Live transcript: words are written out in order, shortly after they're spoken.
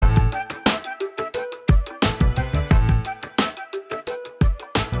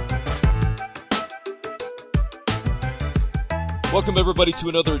Welcome, everybody, to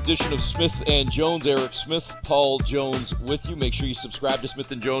another edition of Smith and Jones. Eric Smith, Paul Jones with you. Make sure you subscribe to Smith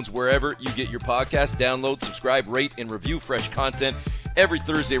and Jones wherever you get your podcast. Download, subscribe, rate, and review fresh content every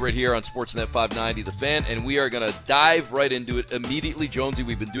Thursday right here on Sportsnet 590 The Fan. And we are going to dive right into it immediately. Jonesy,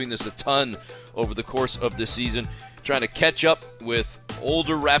 we've been doing this a ton over the course of this season, trying to catch up with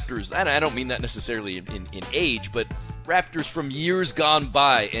older Raptors. And I don't mean that necessarily in age, but Raptors from years gone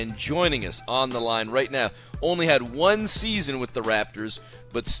by. And joining us on the line right now, only had one season with the Raptors,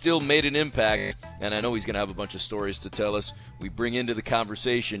 but still made an impact. And I know he's going to have a bunch of stories to tell us. We bring into the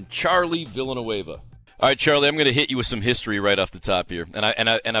conversation Charlie Villanueva. All right, Charlie, I'm going to hit you with some history right off the top here.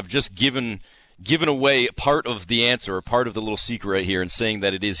 And I've just given away part of the answer, or part of the little secret right here, in saying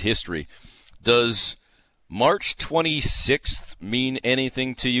that it is history. Does March 26th mean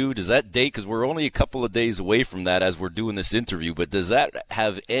anything to you? Does that date, because we're only a couple of days away from that as we're doing this interview, but does that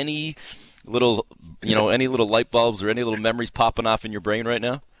have any little, any little light bulbs or any little memories popping off in your brain right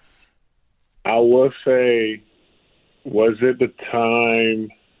now? I will say, was it the time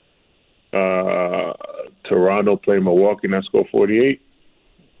Toronto played Milwaukee and I scored 48?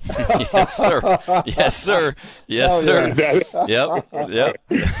 Yes, sir. Yes, sir. Yes, sir. Yeah. Yep.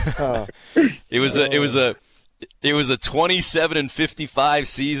 It was a 27-55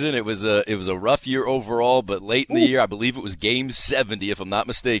 season. It was a rough year overall, but late in the year, I believe it was game 70, if I'm not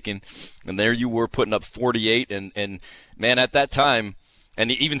mistaken. And there you were putting up 48. And man, at that time, and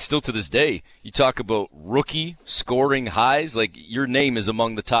even still to this day, you talk about rookie scoring highs. Like, your name is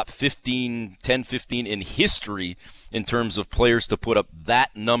among the top 10, 15 in history in terms of players to put up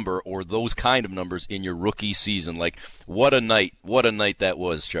that number or those kind of numbers in your rookie season. Like, what a night that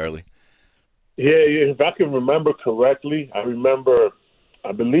was, Charlie. Yeah, if I can remember correctly, I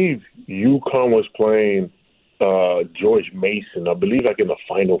believe UConn was playing George Mason, I believe like in the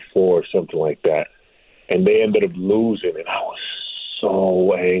Final Four or something like that. And they ended up losing, and I was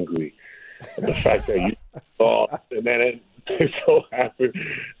so angry at the fact that you lost. And then it so happened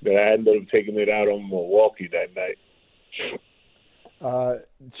that I ended up taking it out on Milwaukee that night.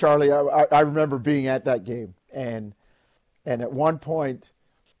 Charlie, I remember being at that game, and at one point,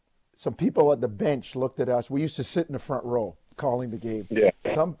 some people at the bench looked at us. We used to sit in the front row calling the game. Yeah.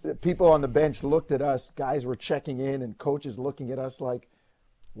 Some people on the bench looked at us. Guys were checking in, and coaches looking at us like,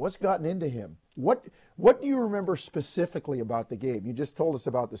 what's gotten into him? What do you remember specifically about the game? You just told us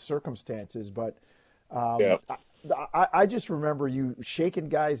about the circumstances, but I just remember you shaking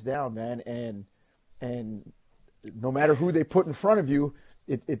guys down, man, and no matter who they put in front of you,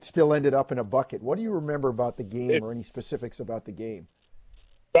 it still ended up in a bucket. What do you remember about the game, or any specifics about the game?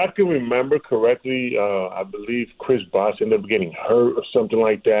 If I can remember correctly, I believe Chris Bosh ended up getting hurt or something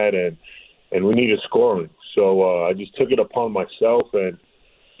like that, and we needed scoring. So I just took it upon myself, and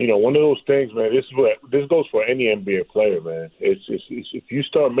one of those things, man. This goes for any NBA player, man. It's if you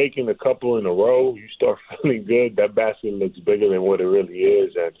start making a couple in a row, you start feeling good. That basket looks bigger than what it really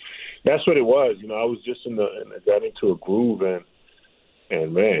is, and that's what it was. I was just got into a groove, and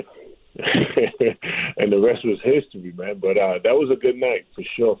man, and the rest was history, man. But that was a good night for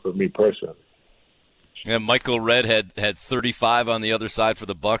sure for me personally. Yeah, Michael Redd had 35 on the other side for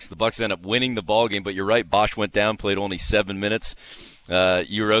the Bucks. The Bucks ended up winning the ball game, but you're right. Bosh went down, played only 7 minutes.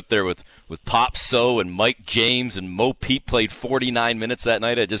 You were out there with Pop So and Mike James, and Mo Pete played 49 minutes that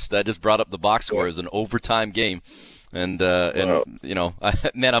night. I just brought up the box score as an overtime game, and man,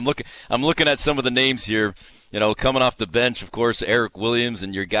 I'm looking at some of the names here. Coming off the bench, of course, Eric Williams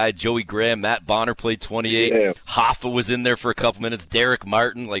and your guy Joey Graham. Matt Bonner played 28. Yeah. Hoffa was in there for a couple minutes. Derek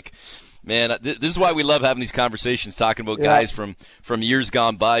Martin, man, this is why we love having these conversations, talking about guys from years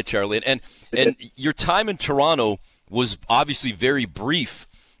gone by, Charlie. And your time in Toronto was obviously very brief,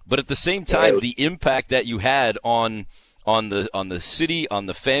 but at the same time, the impact that you had on the city, on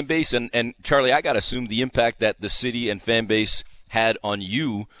the fan base, and Charlie, I got to assume the impact that the city and fan base had on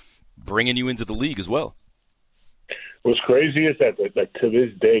you, bringing you into the league as well. What's crazy is that, to this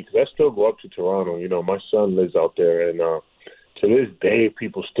day, because I still go up to Toronto, my son lives out there, and to this day,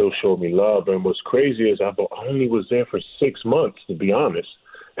 people still show me love. And what's crazy is I only was there for 6 months, to be honest.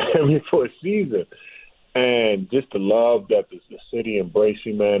 For a season. And just the love that the city embraced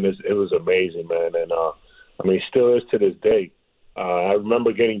me, man, it was amazing, man. And, it still is to this day. I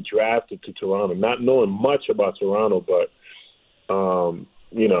remember getting drafted to Toronto, not knowing much about Toronto, but,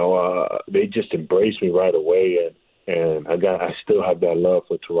 they just embraced me right away. And I still have that love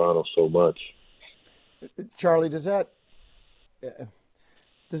for Toronto so much. Charlie, does that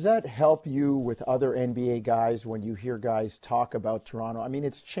help you with other NBA guys when you hear guys talk about Toronto?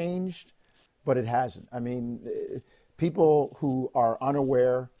 It's changed, but it hasn't. People who are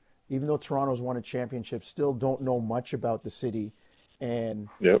unaware, even though Toronto's won a championship, still don't know much about the city. And,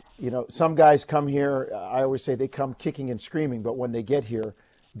 Yep. Some guys come here, I always say they come kicking and screaming, but when they get here,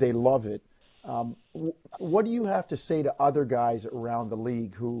 they love it. What do you have to say to other guys around the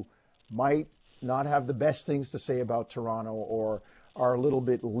league who might not have the best things to say about Toronto or are a little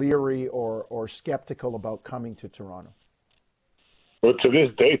bit leery or skeptical about coming to Toronto? Well, to this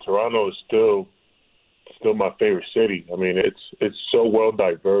day, Toronto is still my favorite city. I mean, it's so well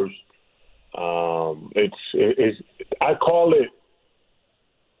diverse. It's I call it.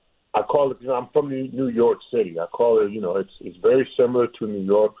 I'm from New York City. I call it. It's very similar to New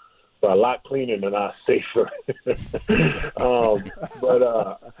York, but a lot cleaner and a lot safer.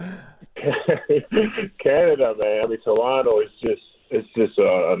 Canada, man. I mean, Toronto is just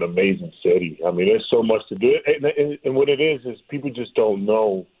an amazing city. I mean, there's so much to do, and what it is people just don't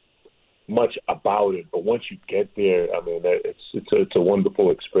know much about it. But once you get there, I mean, it's a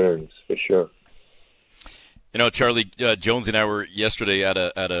wonderful experience for sure. Charlie, Jones and I were yesterday at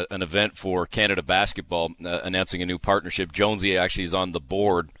an event for Canada Basketball, announcing a new partnership. Jonesy actually is on the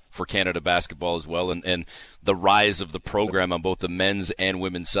board for Canada Basketball as well, and the rise of the program on both the men's and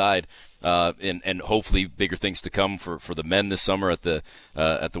women's side, and hopefully bigger things to come for the men this summer at the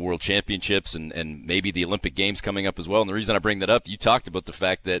World Championships and maybe the Olympic Games coming up as well. And the reason I bring that up, you talked about the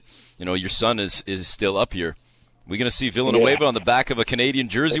fact that your son is still up here. We going to see Villanueva on the back of a Canadian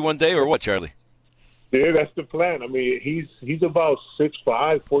jersey one day, or what, Charlie? Yeah, that's the plan. I mean, he's about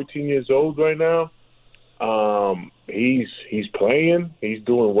 6'5", 14 years old right now. He's playing. He's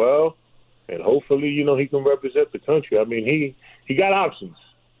doing well, and hopefully, he can represent the country. I mean, he got options.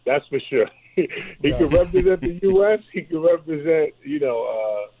 That's for sure. He can represent the U.S. He can represent,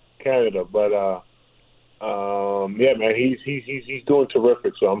 Canada. But yeah, man, he's doing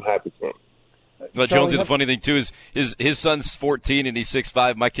terrific. So I'm happy for him. But Jonesy, the funny thing too is his son's 14 and he's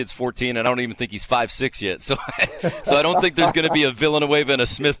 6'5". My kid's 14 and I don't even think he's 5'6" yet. So I don't think there's going to be a Villanueva and a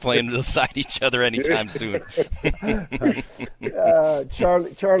Smith playing beside each other anytime soon.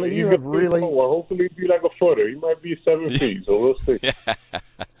 Charlie, you have really. Well, hopefully he'll be like a footer. He might be 7 feet, so we'll see.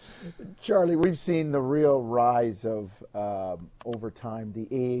 Charlie, we've seen the real rise of over time the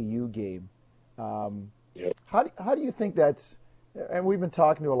AAU game. Yep. How do you think that's? And we've been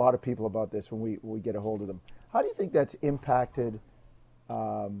talking to a lot of people about this when we get a hold of them. How do you think that's impacted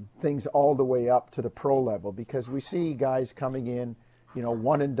things all the way up to the pro level? Because we see guys coming in,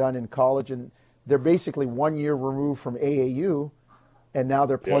 one and done in college, and they're basically 1 year removed from AAU, and now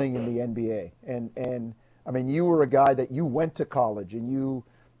they're playing in the NBA. And I mean, you were a guy that you went to college, and you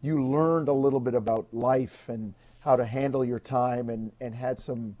learned a little bit about life and how to handle your time, and had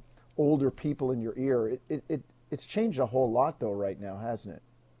some older people in your ear. It's changed a whole lot, though, right now, hasn't it?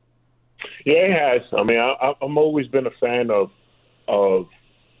 Yeah, it has. I mean, I'm always been a fan of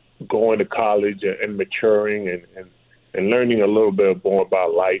going to college and maturing and learning a little bit more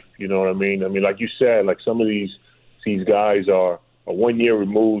about life. You know what I mean? I mean, like you said, like some of these guys are 1 year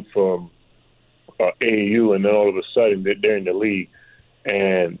removed from AAU, and then all of a sudden they're in the league.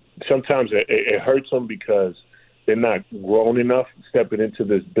 And sometimes it hurts them because they're not grown enough, stepping into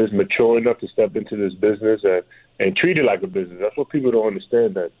this business, mature enough to step into this business and treat it like a business. That's what people don't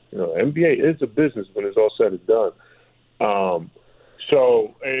understand, that NBA is a business when it's all said and done.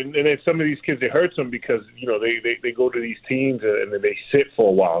 So then some of these kids, it hurts them because they go to these teams and then they sit for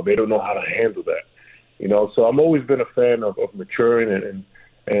a while. They don't know how to handle that. So I've always been a fan of maturing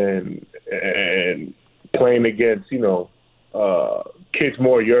and playing against kids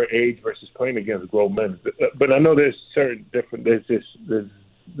more your age versus playing against grown men. But I know there's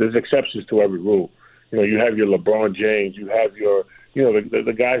there's exceptions to every rule. You have your LeBron James, you have your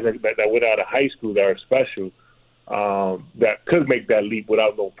the guys that went out of high school that are special, that could make that leap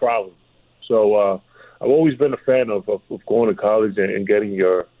without no problem. So I've always been a fan of going to college and getting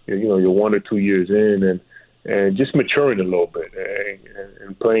your 1 or 2 years in and just maturing a little bit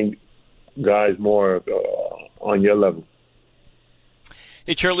and playing guys more on your level.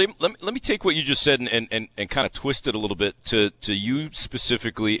 Hey, Charlie, let me take what you just said and kind of twist it a little bit to you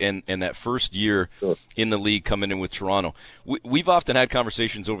specifically and that first year in the league coming in with Toronto. We've often had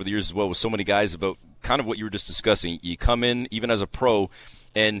conversations over the years as well with so many guys about kind of what you were just discussing. You come in, even as a pro,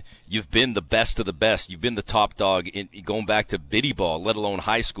 and you've been the best of the best. You've been the top dog going back to biddy ball, let alone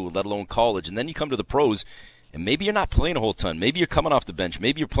high school, let alone college. And then you come to the pros, and maybe you're not playing a whole ton. Maybe you're coming off the bench.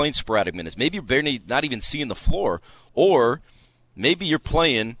 Maybe you're playing sporadic minutes. Maybe you're barely not even seeing the floor. Or maybe you're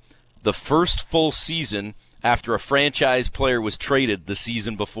playing the first full season after a franchise player was traded the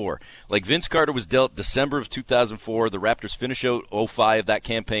season before. Like Vince Carter was dealt December of 2004. The Raptors finish out 05, that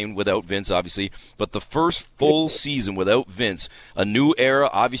campaign without Vince, obviously. But the first full season without Vince, a new era,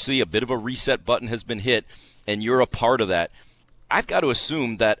 obviously a bit of a reset button has been hit, and you're a part of that. I've got to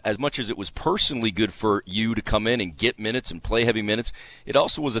assume that as much as it was personally good for you to come in and get minutes and play heavy minutes, it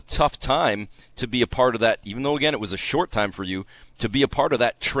also was a tough time to be a part of that, even though, again, it was a short time for you, to be a part of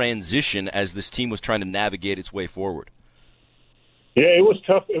that transition as this team was trying to navigate its way forward. Yeah, it was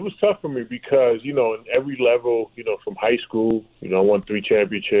tough. It was tough for me because, in every level, from high school, I won 3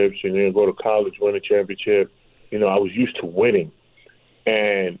 championships, and then go to college, win a championship. I was used to winning.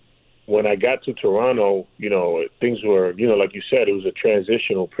 And when I got to Toronto, things were, like you said, it was a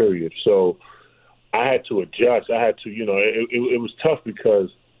transitional period. So I had to adjust. I had to, it was tough because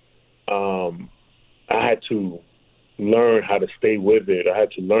I had to learn how to stay with it. I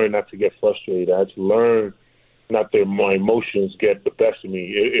had to learn not to get frustrated. I had to learn not that my emotions get the best of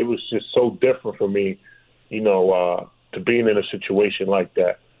me. It was just so different for me, to being in a situation like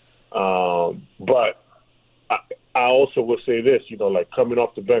that. But I also will say this, like coming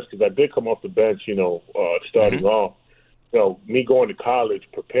off the bench, because I did come off the bench, starting off. Me going to college,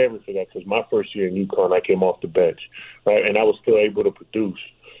 preparing for that, because my first year in UConn, I came off the bench, right, and I was still able to produce.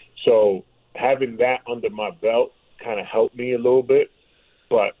 So having that under my belt kind of helped me a little bit.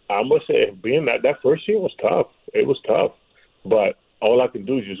 But I must say, being that first year was tough. It was tough. But all I can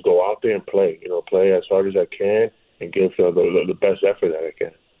do is just go out there and play, play as hard as I can and give the best effort that I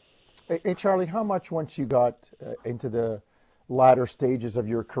can. Hey, Charlie, how much once you got into the latter stages of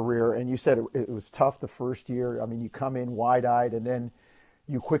your career, and you said it was tough the first year. I mean, you come in wide-eyed, and then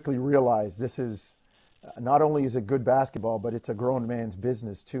you quickly realize this is not only is it good basketball, but it's a grown man's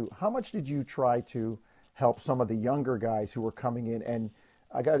business too. How much did you try to help some of the younger guys who were coming in? And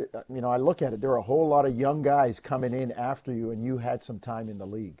I look at it, there are a whole lot of young guys coming in after you, and you had some time in the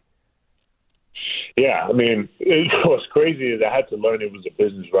league. Yeah, I mean, what's crazy is I had to learn it was a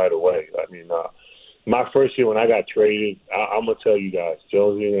business right away. I mean, my first year when I got traded, I'm going to tell you guys,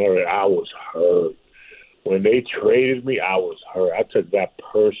 Jonesy and Eric, I was hurt. When they traded me, I was hurt. I took that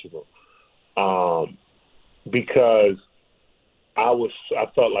personal because I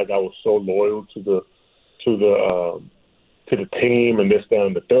felt like I was so loyal to the team and this, that,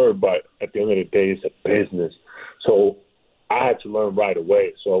 and the third, but at the end of the day, it's a business. So I had to learn right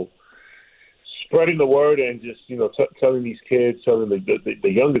away. So spreading the word and just, telling these kids, telling the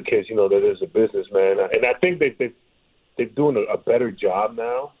younger kids, that it's a business, man. And I think they're doing a better job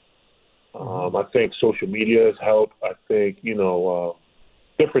now. I think social media has helped. I think,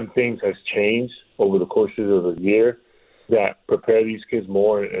 different things has changed over the course of the year that prepare these kids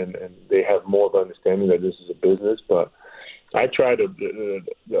more, and they have more of an understanding that this is a business. But I try to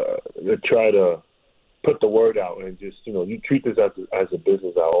put the word out and just, you treat this as a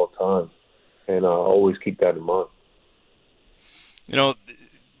business at all times. And always keep that in mind.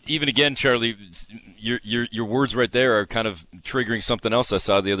 Even again, Charlie, your words right there are kind of triggering something else I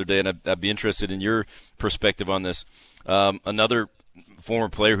saw the other day, and I'd be interested in your perspective on this. Another former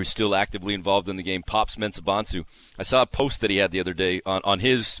player who's still actively involved in the game, Pops Mensah-Bonsu. I saw a post that he had the other day on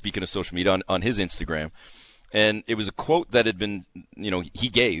his, speaking of social media, on his Instagram, and it was a quote that had been, he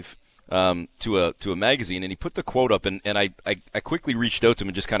gave to a magazine, and he put the quote up, and I quickly reached out to him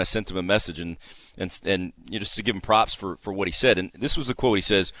and just kind of sent him a message and just to give him props for what he said. And this was the quote. He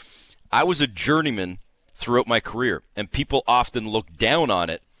says, "I was a journeyman throughout my career, and people often look down on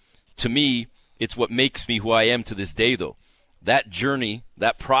it. To me, it's what makes me who I am to this day, though. That journey,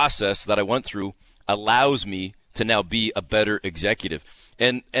 that process that I went through allows me to now be a better executive."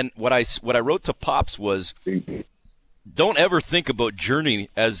 And what I wrote to Pops was, don't ever think about journey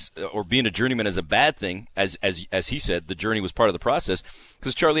or being a journeyman as a bad thing. As he said, the journey was part of the process.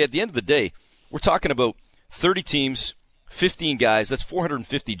 Because, Charlie, at the end of the day, we're talking about 30 teams, 15 guys. That's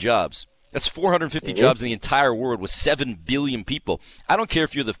 450 jobs. That's 450 jobs in the entire world with 7 billion people. I don't care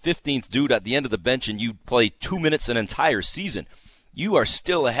if you're the 15th dude at the end of the bench and you play 2 minutes an entire season. You are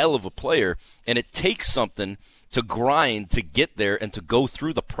still a hell of a player, and it takes something to grind to get there and to go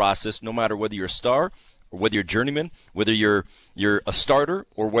through the process, no matter whether you're a star or whether you're a journeyman, whether you're a starter,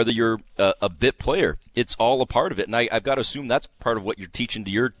 or whether you're a bit player. It's all a part of it. And I've got to assume that's part of what you're teaching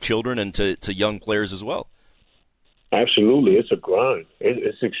to your children and to young players as well. Absolutely. It's a grind.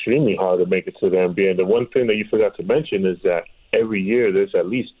 It's extremely hard to make it to the NBA. And the one thing that you forgot to mention is that every year there's at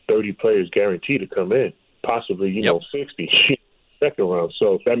least 30 players guaranteed to come in, possibly, 60 second round.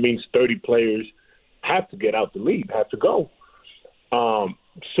 So that means 30 players have to get out the league, have to go.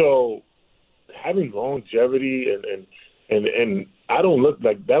 So having longevity and I don't look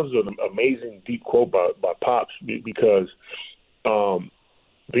like that was an amazing deep quote by Pops, because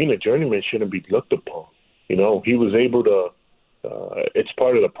being a journeyman shouldn't be looked upon. He was able to. It's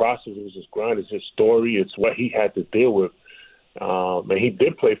part of the process. It was his grind. It's his story. It's what he had to deal with, and he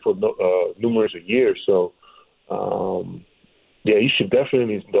did play for numerous years. So Yeah, you should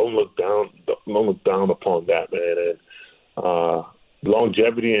definitely don't look down upon that, man. And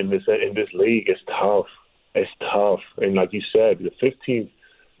longevity in this league is tough. It's tough, and like you said, the 15th,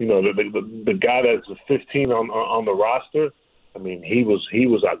 the guy that's 15 on the roster. I mean, he was.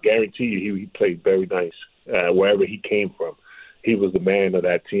 I guarantee you, he played very nice wherever he came from. He was the man of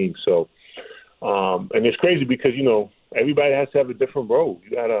that team. So, and it's crazy because everybody has to have a different role.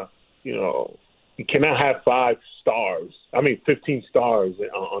 You gotta, you cannot have 15 stars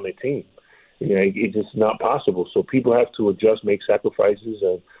on a team. It's just not possible. So people have to adjust, make sacrifices,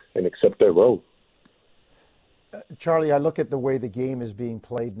 and accept their role. Charlie, I look at the way the game is being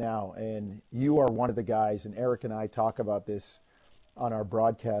played now, and you are one of the guys, and Eric and I talk about this on our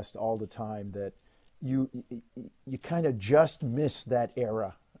broadcast all the time, that you kind of just missed that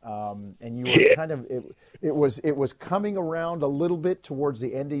era. And you were kind of it was coming around a little bit towards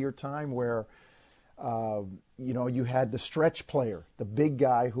the end of your time where you had the stretch player, the big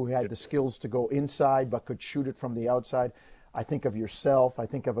guy who had the skills to go inside but could shoot it from the outside. I think of yourself. I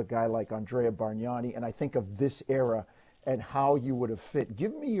think of a guy like Andrea Bargnani, and I think of this era and how you would have fit.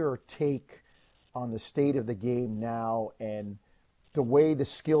 Give me your take on the state of the game now and the way the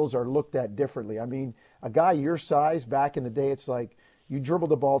skills are looked at differently. I mean, a guy your size back in the day, it's like you dribble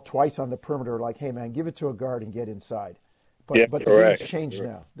the ball twice on the perimeter, like, hey, man, give it to a guard and get inside. But the game's changed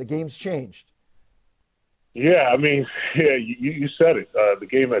now. The game's changed. Yeah, I mean, you said it. The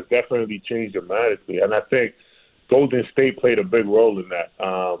game has definitely changed dramatically, and I think Golden State played a big role in that,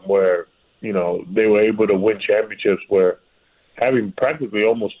 where they were able to win championships, where having practically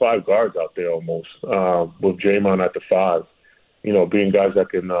almost 5 guards out there, with Draymond at the 5, being guys that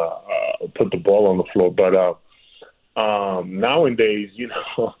can put the ball on the floor. But nowadays,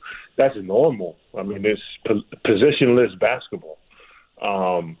 that's normal. I mean, it's positionless basketball.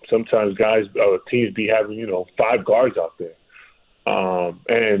 Sometimes teams be having 5 guards out there.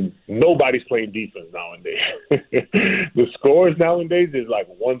 And nobody's playing defense nowadays. The scores nowadays is like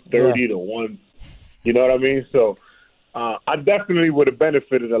 130 to 1. You know what I mean? So I definitely would have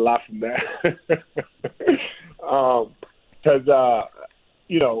benefited a lot from that. Because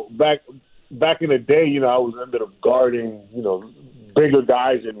back in the day, I was ended up guarding bigger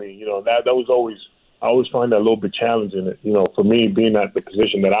guys than me. That was always, I always find that a little bit challenging. For me, being at the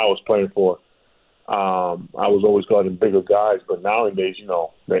position that I was playing for. I was always guarding bigger guys, but nowadays,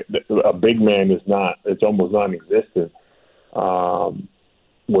 a big man it's almost non-existent.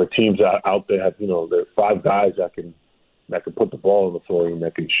 Where teams out there have, there are 5 guys that can put the ball on the floor and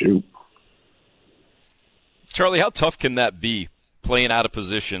that can shoot. Charlie, how tough can that be, playing out of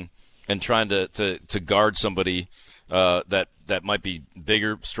position and trying to guard somebody that might be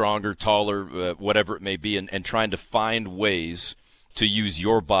bigger, stronger, taller, whatever it may be, and trying to find ways to use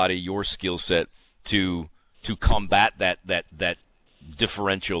your body, your skill set to combat that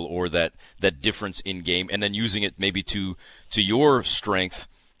differential or that difference in game, and then using it maybe to your strength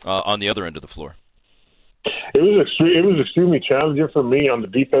on the other end of the floor? It was extremely challenging for me on the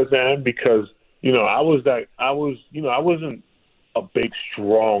defense end because I wasn't a big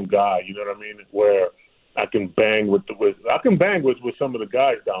strong guy. You know what I mean? Where I can bang with some of the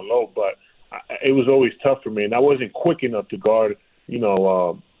guys down low, but it was always tough for me, and I wasn't quick enough to guard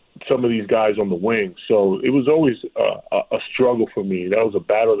some of these guys on the wing. So it was always a struggle for me. That was a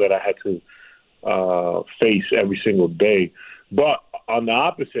battle that I had to face every single day. But on the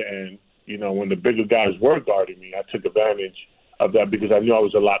opposite end, when the bigger guys were guarding me, I took advantage of that because I knew I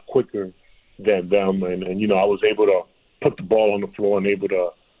was a lot quicker than them. And I was able to put the ball on the floor and able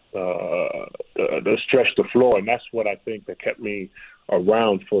to stretch the floor. And that's what I think that kept me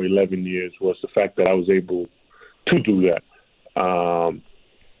around for 11 years was the fact that I was able to do that.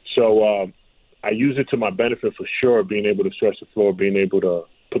 So I use it to my benefit for sure, being able to stretch the floor, being able to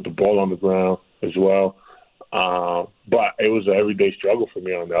put the ball on the ground as well. But it was an everyday struggle for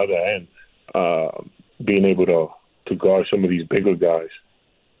me on the other end, being able to guard some of these bigger guys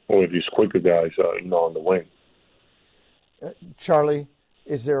or these quicker guys, on the wing. Charlie,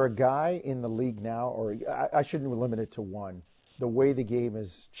 is there a guy in the league now, or I shouldn't limit it to one, the way the game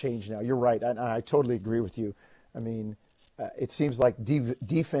has changed now? You're right, and I totally agree with you. I mean, it seems like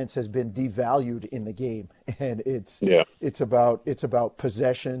defense has been devalued in the game, and it's about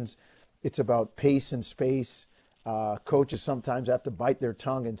possessions, it's about pace and space. Coaches sometimes have to bite their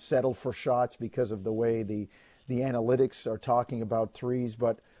tongue and settle for shots because of the way the analytics are talking about threes.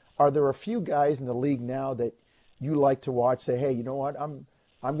 But are there a few guys in the league now that you like to watch? Say, hey, you know what? I'm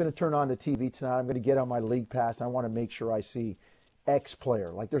going to turn on the TV tonight. I'm going to get on my league pass. I want to make sure I see X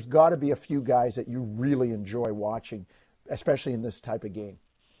player. Like, there's got to be a few guys that you really enjoy watching, especially in this type of game.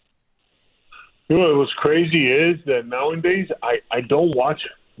 You know, what's crazy is that nowadays I don't watch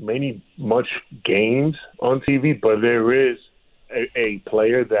much games on TV, but there is a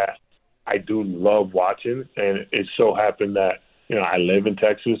player that I do love watching, and it so happened that I live in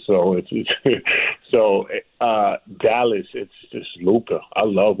Texas, so it's so Dallas. It's just Luka. I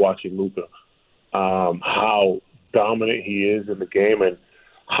love watching Luka. How dominant he is in the game, and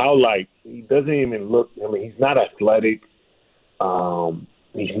how he doesn't even look. I mean, he's not athletic.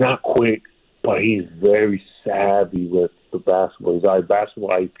 He's not quick, but he's very savvy with the basketball. His basketball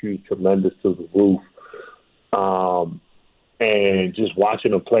IQ is tremendous to the roof. And just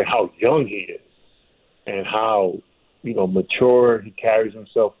watching him play, how young he is, and how mature he carries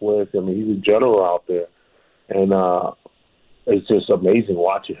himself with. I mean, he's a general out there, and it's just amazing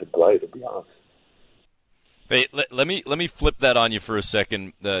watching him play, to be honest. Hey, let me flip that on you for a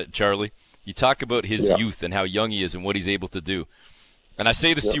second, Charlie. You talk about his youth and how young he is and what he's able to do. And I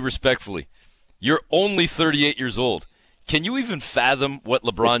say this to you respectfully. You're only 38 years old. Can you even fathom what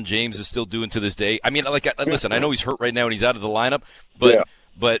LeBron James is still doing to this day? I mean, listen, I know he's hurt right now and he's out of the lineup,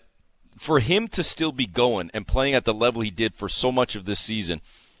 but for him to still be going and playing at the level he did for so much of this season,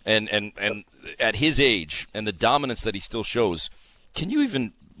 and at his age and the dominance that he still shows, can you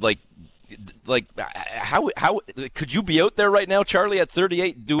even how could you be out there right now, Charlie, at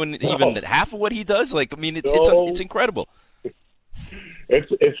 38, doing even half of what he does? I mean, it's incredible.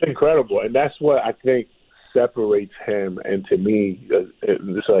 It's incredible, and that's what I think separates him. And to me,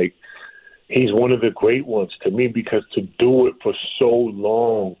 it's like he's one of the great ones to me, because to do it for so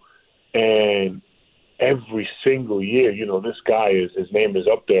long and every single year, this guy his name is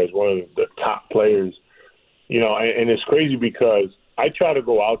up there as one of the top players. And it's crazy because I try to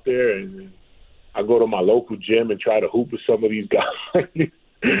go out there and I go to my local gym and try to hoop with some of these guys, because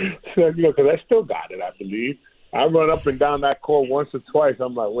I still got it, I believe. I run up and down that court once or twice.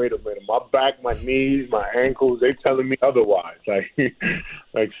 I'm like, wait a minute, my back, my knees, my ankles, they telling me otherwise.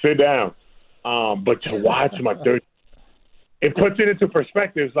 Like sit down. But to watch my 30, it puts it into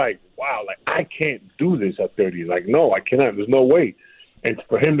perspective. It's like, wow, I can't do this at 30. No, I cannot. There's no way. And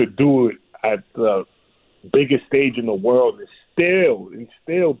for him to do it at the biggest stage in the world and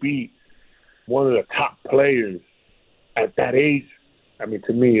still be one of the top players at that age, I mean,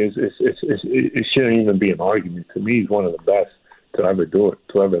 to me, it shouldn't even be an argument. To me, he's one of the best to ever do it,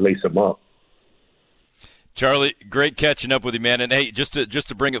 to ever lace him up. Charlie, great catching up with you, man. And hey, just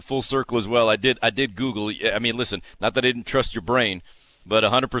to bring it full circle as well, I did Google. I mean, listen, not that I didn't trust your brain, but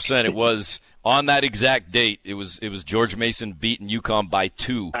 100% it was on that exact date. It was George Mason beating UConn by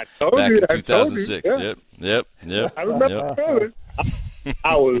 2 back in 2006. Yep. I remember.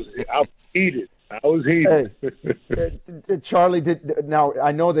 I was heated. Hey, Charlie, now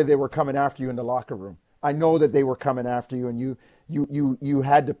I know that they were coming after you in the locker room. I know that they were coming after you, and you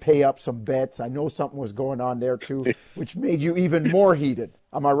had to pay up some bets. I know something was going on there too, which made you even more heated.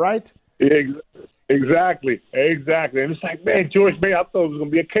 Am I right? Exactly. And it's like, man, George May, I thought it was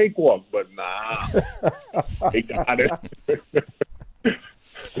going to be a cakewalk, but nah, he got it.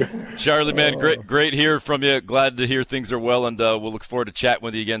 Charlie, man, great hearing from you. Glad to hear things are well, and we'll look forward to chatting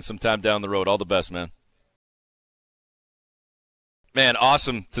with you again sometime down the road. All the best, man. Man,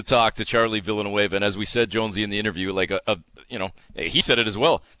 awesome to talk to Charlie Villanueva, and as we said, Jonesy, in the interview, he said it as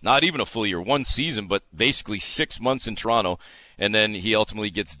well. Not even a full year, one season, but basically 6 months in Toronto, and then he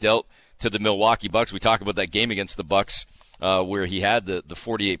ultimately gets dealt to the Milwaukee Bucks. We talk about that game against the Bucks, where he had the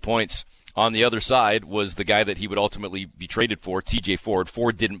 48 points. On the other side was the guy that he would ultimately be traded for, TJ Ford.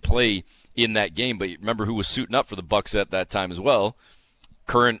 Ford didn't play in that game, but you remember who was suiting up for the Bucks at that time as well?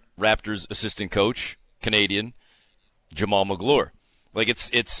 Current Raptors assistant coach, Canadian, Jamal McGlure.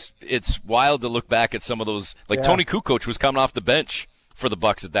 It's wild to look back at some of those. Tony Kukoc was coming off the bench for the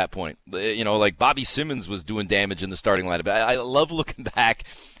Bucks at that point. Bobby Simmons was doing damage in the starting lineup. I love looking back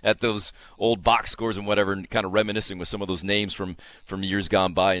at those old box scores and whatever, and kind of reminiscing with some of those names from years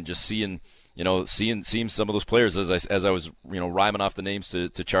gone by, and just seeing some of those players as I was rhyming off the names to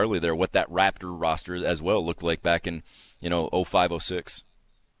Charlie there, what that Raptor roster as well looked like back in 05, 06.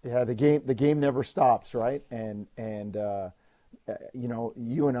 Yeah, the game never stops, right? And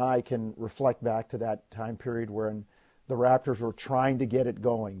you and I can reflect back to that time period when the Raptors were trying to get it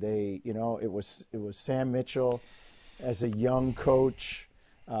going. It was Sam Mitchell as a young coach.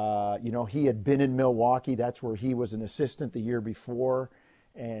 He had been in Milwaukee. That's where he was an assistant the year before,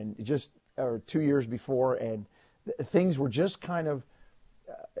 or 2 years before, and things were just kind of,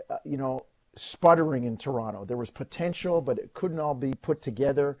 sputtering in Toronto. There was potential, but it couldn't all be put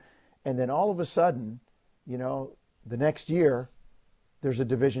together. And then all of a sudden, the next year, there's a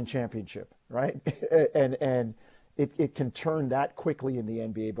division championship, right? and it can turn that quickly in the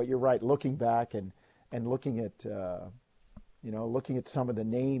NBA. But you're right, looking back and looking at looking at some of the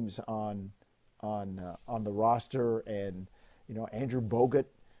names on the roster, and Andrew Bogut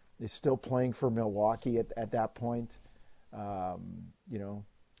is still playing for Milwaukee at that point.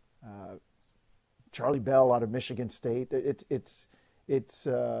 Charlie Bell out of Michigan State. It's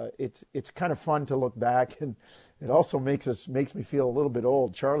kind of fun to look back, and it also makes me feel a little bit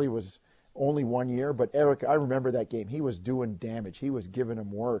old. Charlie was only 1 year, but Eric, I remember that game. He was doing damage. He was giving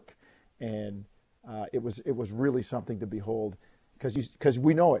him work, and it was really something to behold, because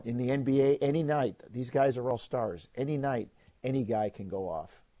we know it in the NBA. Any night, these guys are all stars. Any night, any guy can go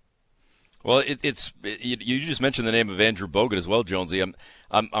off. Well, you just mentioned the name of Andrew Bogut as well, Jonesy.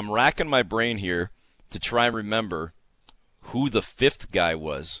 I'm racking my brain here to try and remember who the fifth guy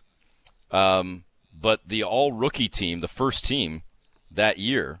was. But the all-rookie team, the first team that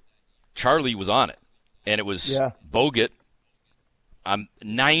year, Charlie was on it. And it was Bogut. I'm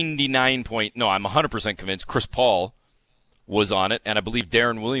 100% convinced Chris Paul was on it, and I believe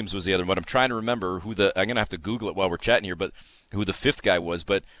Darren Williams was the other one. I'm trying to remember I'm going to have to Google it while we're chatting here, but who the fifth guy was.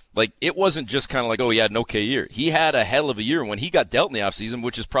 But, it wasn't just kind of like, oh, he had an okay year. He had a hell of a year when he got dealt in the offseason,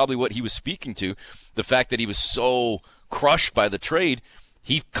 which is probably what he was speaking to, the fact that he was so crushed by the trade.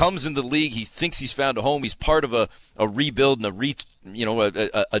 He comes into the league. He thinks he's found a home. He's part of a rebuild and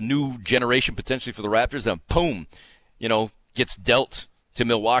a new generation potentially for the Raptors. And boom, gets dealt to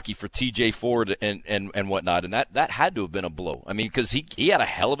Milwaukee for T.J. Ford and whatnot. And that had to have been a blow. I mean, because he had a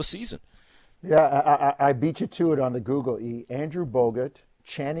hell of a season. Yeah, I beat you to it on the Google. Andrew Bogut,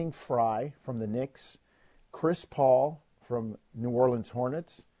 Channing Frye from the Knicks, Chris Paul from New Orleans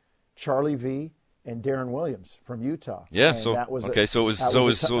Hornets, Charlie V, and Darren Williams from Utah. Yeah, and so it was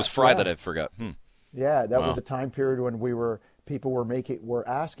Frye that I forgot. Yeah, that was a time period when people were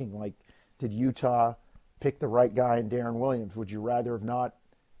asking, like, did Utah pick the right guy in Darren Williams? Would you rather have not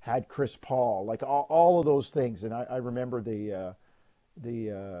had Chris Paul? Like all of those things. And I remember the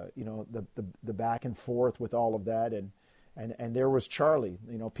back and forth with all of that, and there was Charlie.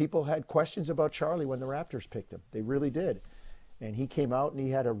 People had questions about Charlie when the Raptors picked him. They really did. And he came out and he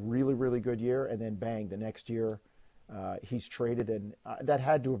had a really, really good year, and then bang, the next year he's traded, and that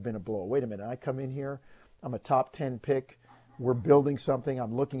had to have been a blow. Wait a minute, I come in here, I'm a top 10 pick, we're building something,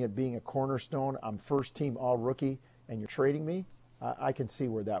 I'm looking at being a cornerstone, I'm first team all rookie, and you're trading me? I can see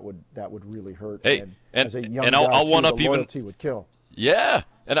where that would really hurt. Hey, and as a young and guy, I'll one up the even loyalty would kill. Yeah,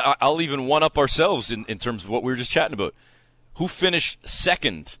 and I'll even one up ourselves in terms of what we were just chatting about. Who finished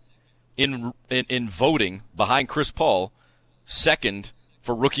second in voting behind Chris Paul? Second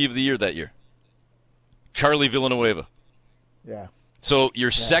for Rookie of the Year that year, Charlie Villanueva. Yeah. So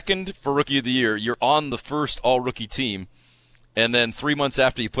you're second for Rookie of the Year. You're on the first all-rookie team. And then 3 months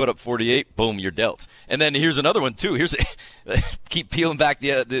after you put up 48, boom, you're dealt. And then here's another one, too. Keep peeling back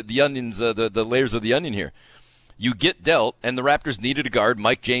the onions, the layers of the onion here. You get dealt, and the Raptors needed a guard.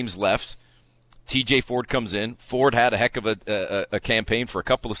 Mike James left. T.J. Ford comes in. Ford had a heck of a campaign for a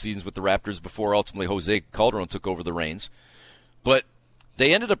couple of seasons with the Raptors before ultimately Jose Calderon took over the reins. But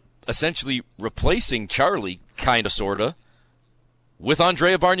they ended up essentially replacing Charlie, kind of, sort of, with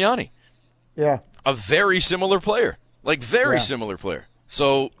Andrea Bargnani. Yeah. A very similar player. Similar player.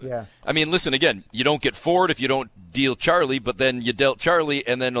 So, I mean, listen, again, you don't get Ford if you don't deal Charlie, but then you dealt Charlie,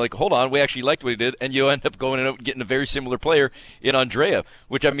 and then, hold on, we actually liked what he did, and you end up going and getting a very similar player in Andrea,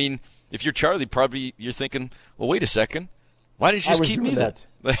 which, I mean, if you're Charlie, probably you're thinking, well, wait a second, why didn't you just keep me that?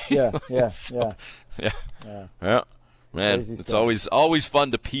 Yeah. Man, Crazy it's stuff. always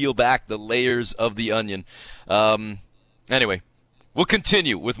fun to peel back the layers of the onion. Anyway, we'll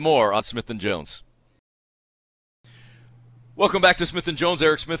continue with more on Smith & Jones. Welcome back to Smith & Jones.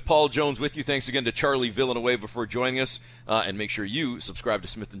 Eric Smith, Paul Jones with you. Thanks again to Charlie Villanueva for joining us. And make sure you subscribe to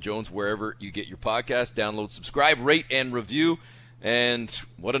Smith & Jones wherever you get your podcast. Download, subscribe, rate, and review. And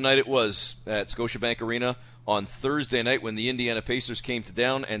what a night it was at Scotiabank Arena on Thursday night when the Indiana Pacers came to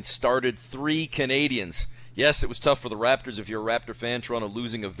town and started 3 Canadians. Yes, it was tough for the Raptors if you're a Raptor fan. Toronto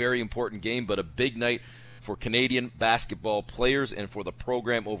losing a very important game, but a big night for Canadian basketball players and for the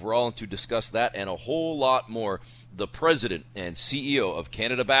program overall. And to discuss that and a whole lot more, the president and CEO of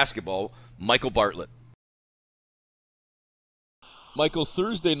Canada Basketball, Michael Bartlett. Michael,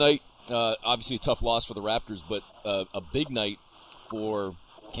 Thursday night, obviously a tough loss for the Raptors, but a big night for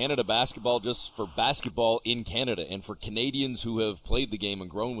Canada basketball, just for basketball in Canada, and for Canadians who have played the game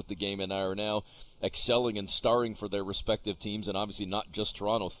and grown with the game and are now excelling and starring for their respective teams, and obviously not just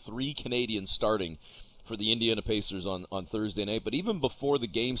Toronto. 3 Canadians starting for the Indiana Pacers on Thursday night. But even before the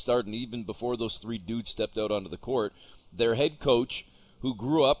game started, and even before those 3 dudes stepped out onto the court, their head coach, who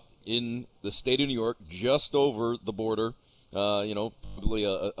grew up in the state of New York, just over the border, probably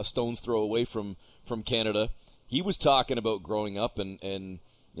a stone's throw away from Canada. He was talking about growing up and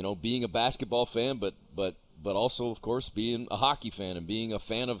being a basketball fan, but also, of course, being a hockey fan and being a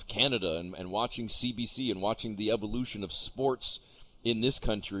fan of Canada and watching CBC and watching the evolution of sports in this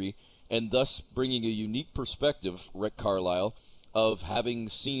country, and thus bringing a unique perspective, Rick Carlisle, of having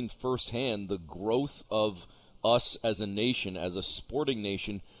seen firsthand the growth of us as a nation, as a sporting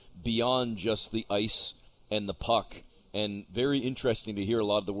nation, beyond just the ice and the puck. And very interesting to hear a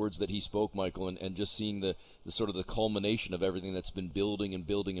lot of the words that he spoke, Michael, and just seeing the sort of the culmination of everything that's been building and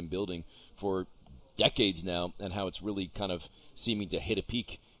building and building for decades now, and how it's really kind of seeming to hit a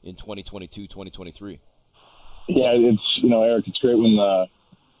peak in 2022, 2023. Yeah, it's, Eric, it's great when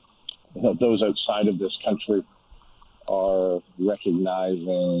those outside of this country are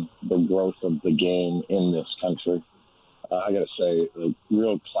recognizing the growth of the game in this country. I got to say, a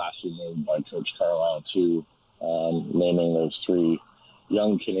real classy move by Coach Carlisle, too, naming those 3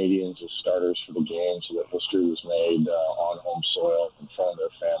 young Canadians as starters for the game, so that history was made on home soil in front of their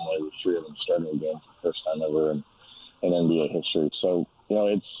family, with 3 of them starting the game for the first time ever in NBA history. So,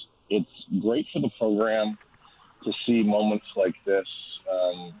 it's great for the program to see moments like this.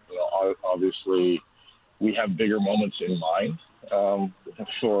 Obviously, we have bigger moments in mind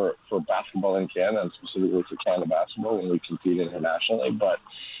for basketball in Canada, and specifically for Canada basketball when we compete internationally. But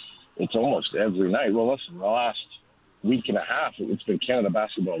it's almost every night. Well, listen, the last week and a half, it's been Canada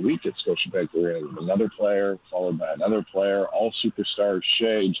Basketball Week at Scotiabank Arena with another player, followed by another player, all superstars,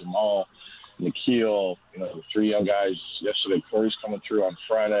 Shea, Jamal, Nikhil, the 3 young guys yesterday. Corey's coming through on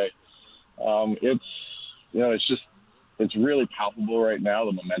Friday. It's really palpable right now,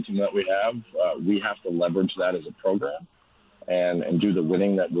 the momentum that we have. We have to leverage that as a program and do the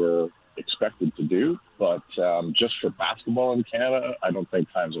winning that we're expected to do. But just for basketball in Canada, I don't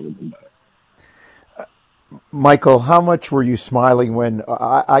think times ever been better. Michael, how much were you smiling when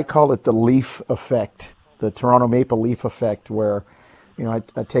I call it the Leaf effect, the Toronto Maple Leaf effect, where, I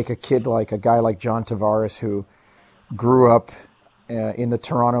take a kid like a guy like John Tavares, who grew up in the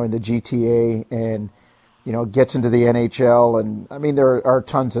Toronto, in the GTA, and, gets into the NHL. And I mean, there are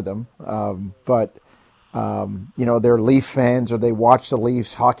tons of them, but they're Leaf fans, or they watch the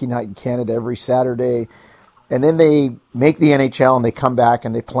Leafs Hockey Night in Canada every Saturday. And then they make the NHL and they come back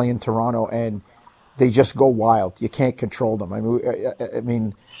and they play in Toronto, and they just go wild. You can't control them. I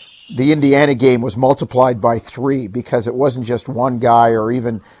mean, the Indiana game was multiplied by 3 because it wasn't just one guy, or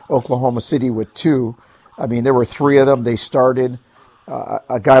even Oklahoma City with 2. I mean, there were 3 of them. They started.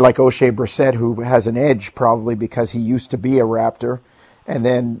 A guy like O'Shea Brissett, who has an edge probably because he used to be a Raptor. And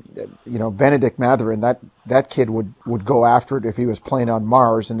then, Benedict Mathurin, that kid would go after it if he was playing on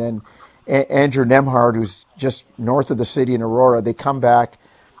Mars. And then Andrew Nemhard, who's just north of the city in Aurora, they come back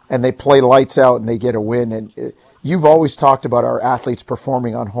and they play lights out and they get a win. And you've always talked about our athletes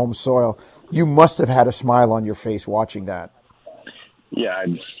performing on home soil. You must have had a smile on your face watching that. Yeah,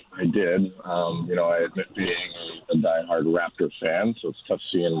 I did. I admit being a diehard Raptor fan, so it's tough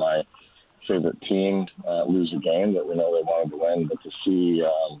seeing my favorite team lose a game that we know they wanted to win. But to see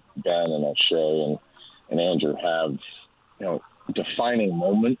Ben and O'Shea and Andrew have, defining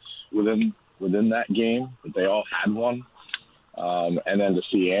moments within that game, that they all had one. And then to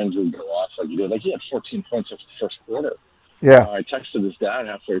see Andrew go off like he did, like he had 14 points after the first quarter. Yeah. I texted his dad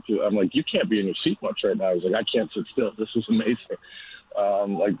halfway through. I'm like, you can't be in your seat much right now. He's like, I can't sit still. This is amazing.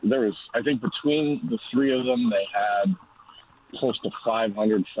 There was, I think between the 3 of them, they had close to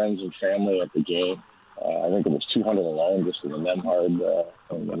 500 friends and family at the game. I think it was 200 alone just in the Nemhard.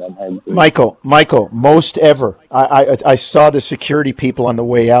 Michael, most ever. I saw the security people on the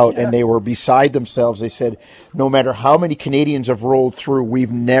way out, and they were beside themselves. They said, no matter how many Canadians have rolled through,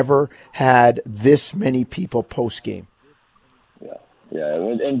 we've never had this many people post-game. Yeah,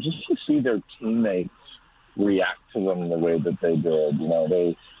 and just to see their teammates react to them the way that they did.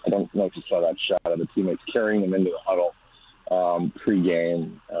 I don't know if you saw that shot of the teammates carrying them into the huddle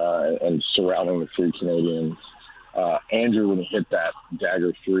pre-game and surrounding the 3 Canadians. Andrew, when he hit that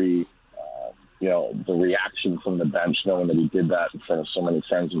dagger 3, the reaction from the bench, knowing that he did that in front of so many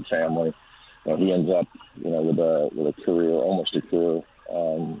friends and family, he ends up, with a career, almost a career,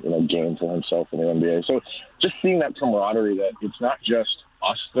 game for himself in the NBA. So just seeing that camaraderie, that it's not just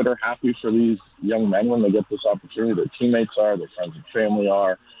us that are happy for these young men when they get this opportunity. Their teammates are, their friends and family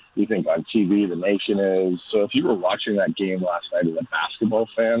are. We think on TV the nation is. So if you were watching that game last night as a basketball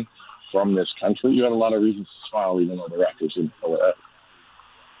fan from this country, you had a lot of reasons to smile, even though the Raptors didn't pull it out.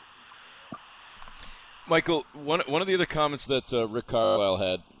 Michael, one of the other comments that Rick Carlisle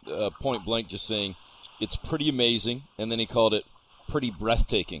had, point blank, just saying, it's pretty amazing, and then he called it pretty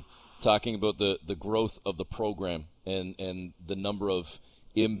breathtaking, talking about the growth of the program and the number of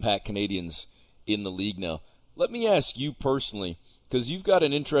impact Canadians in the league now. Let me ask you personally, because you've got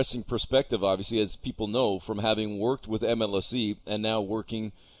an interesting perspective, obviously, as people know, from having worked with MLSE and now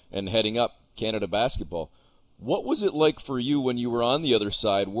working and heading up Canada Basketball. What was it like for you when you were on the other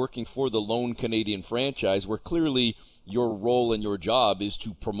side working for the lone Canadian franchise, where clearly your role and your job is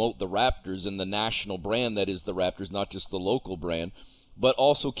to promote the Raptors and the national brand that is the Raptors, not just the local brand, but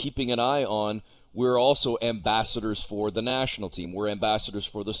also keeping an eye on, we're also ambassadors for the national team. We're ambassadors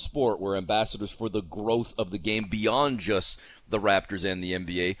for the sport. We're ambassadors for the growth of the game beyond just the Raptors and the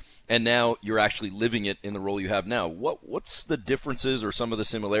NBA. And now you're actually living it in the role you have now. What's the differences or some of the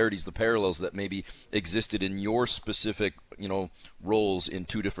similarities, the parallels that maybe existed in your specific, roles in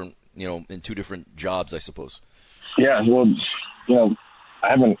two different jobs, I suppose? Yeah, well,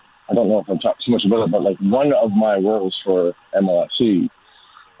 I don't know if I've talked too much about it, but like one of my roles for MLSE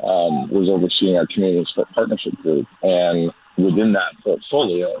was overseeing our Canadian Sport Partnership Group, and within that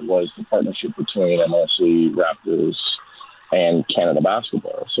portfolio was the partnership between MLSE, Raptors, and Canada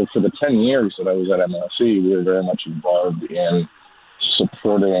Basketball. So for the 10 years that I was at MLSE, we were very much involved in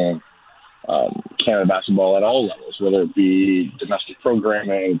supporting Canada Basketball at all levels, whether it be domestic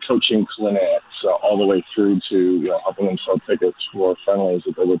programming, coaching clinics, all the way through to helping them sell tickets for friendlies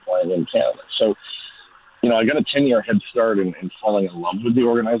that they were playing in Canada. So I got a 10-year head start in falling in love with the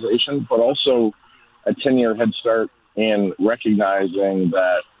organization, but also a 10-year head start in recognizing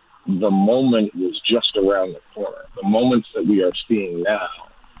that the moment was just around the corner. The moments that we are seeing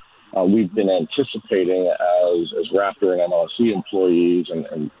now, we've been anticipating as Raptor and MLSE employees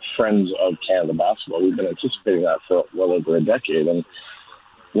and friends of Canada Basketball. We've been anticipating that for well over a decade. And,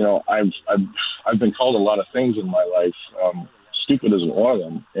 I've been called a lot of things in my life. Stupid isn't one of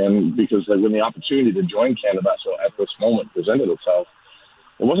them. And because when the opportunity to join Canada Basketball at this moment presented itself,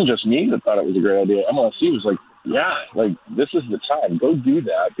 it wasn't just me that thought it was a great idea. MLSE was like, this is the time. Go do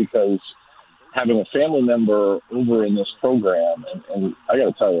that, because having a family member over in this program, and I got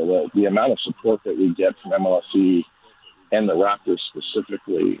to tell you, the amount of support that we get from MLSE and the Raptors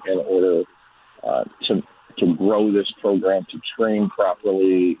specifically in order to grow this program, to train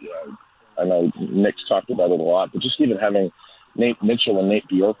properly. I know Nick's talked about it a lot, but just even having Nate Mitchell and Nate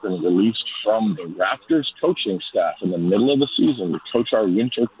Bjorken released from the Raptors coaching staff in the middle of the season to coach our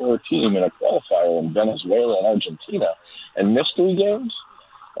winter core team in a qualifier in Venezuela and Argentina and miss 3 games,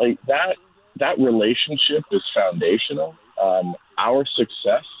 like that relationship is foundational. Our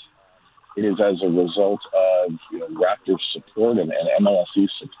success is as a result of Raptors support and MLSE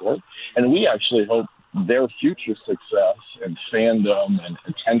support, and we actually hope their future success and fandom and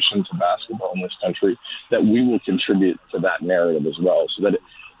attention to basketball in this country, that we will contribute to that narrative as well, so that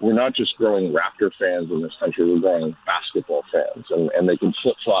we're not just growing Raptor fans in this country, we're growing basketball fans, and they can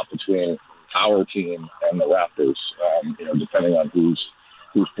flip-flop between our team and the Raptors, depending on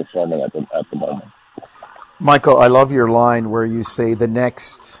who's performing at the moment. Michael, I love your line where you say the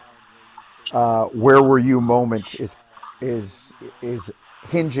next where were you moment is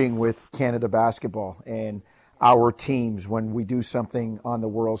hinging with Canada Basketball and our teams when we do something on the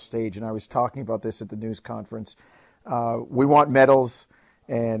world stage. And I was talking about this at the news conference. We want medals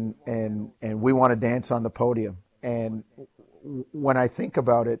and we want to dance on the podium. And when I think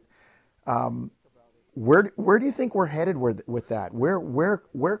about it, where do you think we're headed with that?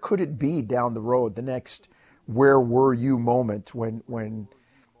 Where could it be down the road? The next where were you moment when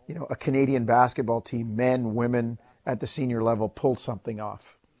a Canadian basketball team, men, women, at the senior level, pulled something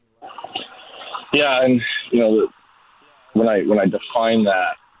off? Yeah, and when I define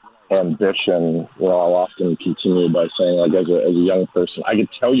that ambition, I'll often continue by saying, as a young person, I could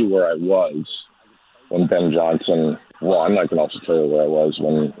tell you where I was when Ben Johnson won. I can also tell you where I was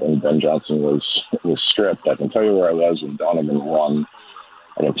when Ben Johnson was stripped. I can tell you where I was when Donovan won.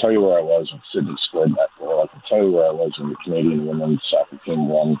 I can tell you where I was when Sydney scored that goal. I can tell you where I was when the Canadian women's soccer team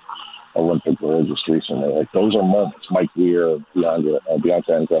won Olympic gold just recently. Those are moments. Mike Weir, Bianca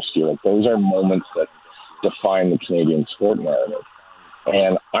Andreescu, those are moments that define the Canadian sport narrative.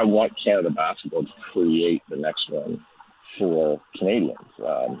 And I want Canada Basketball to create the next one for Canadians.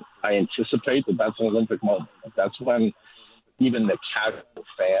 I anticipate that that's an Olympic moment. That's when even the casual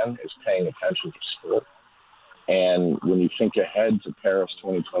fan is paying attention to sport. And when you think ahead to Paris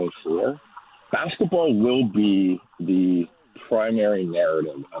 2024, basketball will be the primary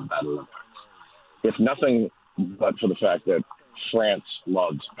narrative of that Olympics. If nothing but for the fact that France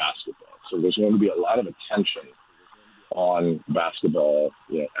loves basketball. So there's going to be a lot of attention on basketball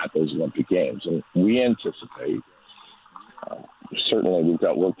at those Olympic Games. And we anticipate certainly we've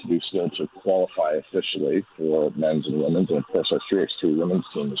got work to do still to qualify officially for men's and women's. And, of course, our 3x2 women's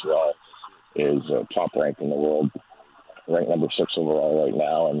team as well is top ranked in the world, ranked number 6 overall right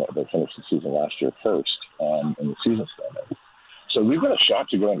now, and they finished the season last year first in the season standings. So we've got a shot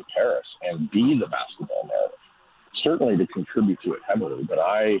to go into Paris and be the basketball narrative, certainly to contribute to it heavily. But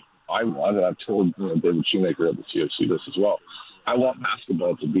I want, and I've told David Shoemaker of the COC this as well, I want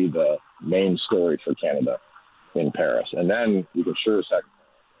basketball to be the main story for Canada in Paris. And then you can sure as heck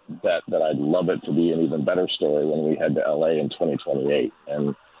bet that I'd love it to be an even better story when we head to LA in 2028.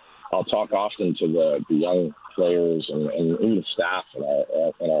 And I'll talk often to the young players and even staff in our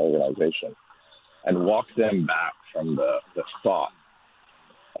organization and walk them back from the thought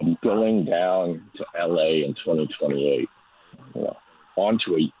of going down to LA in 2028,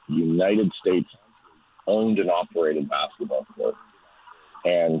 onto a United States owned and operated basketball court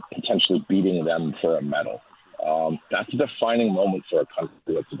and potentially beating them for a medal. That's a defining moment for a country.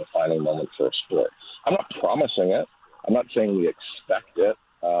 It's a defining moment for a sport. I'm not promising it. I'm not saying we expect it.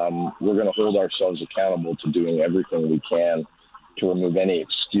 We're going to hold ourselves accountable to doing everything we can to remove any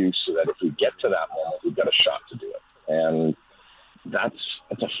excuse so that if we get to that moment, we've got a shot to do it. And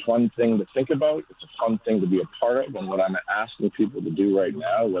it's a fun thing to think about. It's a fun thing to be a part of. And what I'm asking people to do right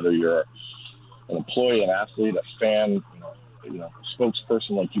now, whether you're an employee, an athlete, a fan, a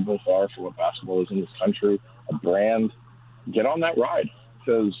spokesperson like you both are for what basketball is in this country, a brand, get on that ride,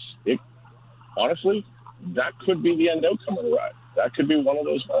 because honestly, that could be the end outcome of the ride. That could be one of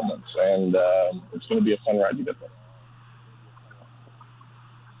those moments, and it's going to be a fun ride to get there.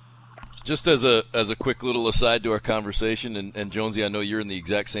 Just as a quick little aside to our conversation, and Jonesy, I know you're in the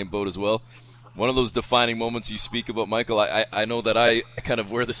exact same boat as well. One of those defining moments you speak about, Michael, I know that I kind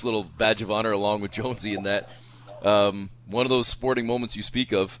of wear this little badge of honor along with Jonesy in that one of those sporting moments you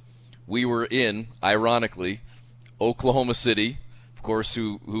speak of, we were in, ironically, Oklahoma City, of course,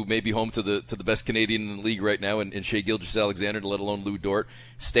 who may be home to the best Canadian in the league right now, and Shai Gilgeous-Alexander, let alone Lou Dort,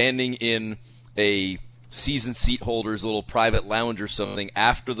 standing in a season seat holder's little private lounge or something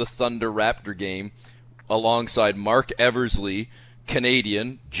after the Thunder Raptor game alongside Mark Eversley,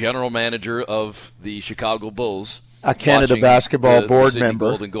 Canadian, general manager of the Chicago Bulls. A Canada Basketball Board member.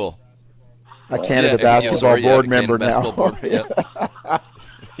 Golden Goal. A Canada Basketball Board member now.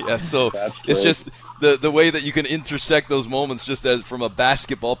 Yeah, so it's just the way that you can intersect those moments just as from a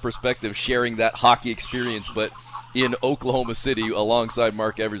basketball perspective, sharing that hockey experience, but in Oklahoma City alongside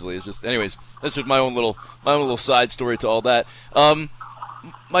Mark Eversley. It's just, anyways, that's just my own little side story to all that.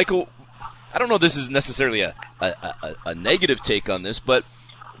 Michael, I don't know if this is necessarily a negative take on this, but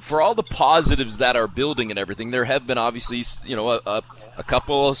for all the positives that are building and everything, there have been obviously, a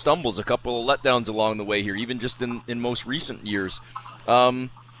couple of stumbles, a couple of letdowns along the way here, even just in most recent years.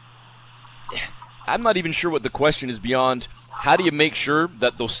 I'm not even sure what the question is beyond how do you make sure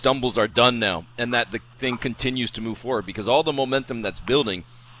that those stumbles are done now and that the thing continues to move forward? Because all the momentum that's building,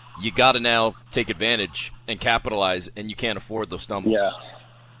 you got to now take advantage and capitalize, and you can't afford those stumbles.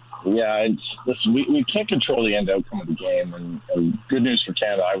 Yeah. Listen, we can't control the end outcome of the game, and good news for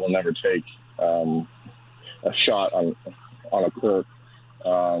Canada, I will never take a shot on a court.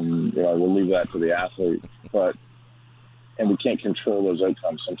 We'll leave that to the athlete, and we can't control those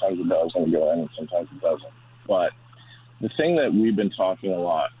outcomes. Sometimes the ball's going to go in, and sometimes it doesn't. But the thing that we've been talking a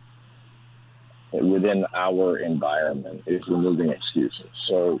lot within our environment is removing excuses.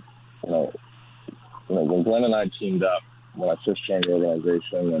 So, when Glenn and I teamed up, when I first joined the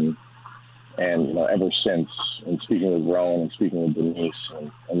organization, and ever since, and speaking with Rowan and speaking with Denise,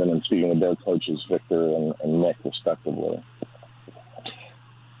 and then in speaking with their coaches, Victor and Nick, respectively,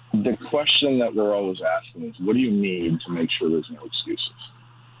 the question that we're always asking is, what do you need to make sure there's no excuses?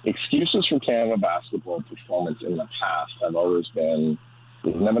 Excuses for Canada basketball performance in the past have always been,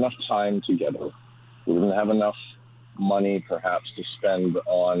 we didn't have enough time together. We didn't have enough money, perhaps, to spend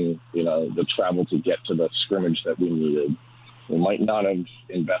on, the travel to get to the scrimmage that we needed. We might not have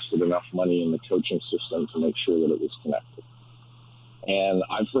invested enough money in the coaching system to make sure that it was connected. And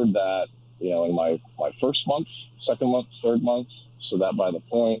I've heard that, in my first month, second month, third month, so that by the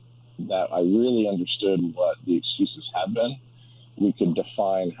point that I really understood what the excuses had been, we could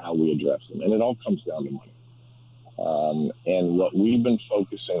define how we address them. And it all comes down to money. And what we've been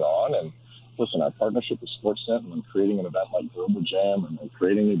focusing on, and listen, our partnership with Sportsnet and creating an event like Global Jam and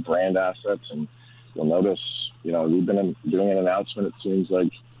creating new brand assets, and you'll notice, we've been doing an announcement, it seems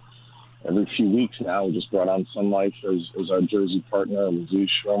like every few weeks now. We just brought on Sun Life as our jersey partner, Mizzou,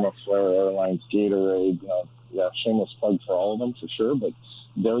 Shawarma, Flair Airlines, Gatorade. Shameless plug for all of them for sure, but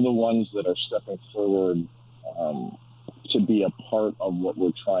they're the ones that are stepping forward to be a part of what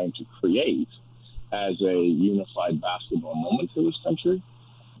we're trying to create as a unified basketball moment for this country.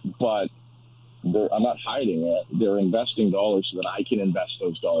 But I'm not hiding it. They're investing dollars so that I can invest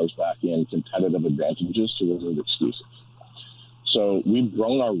those dollars back in competitive advantages to remove excuses. So we've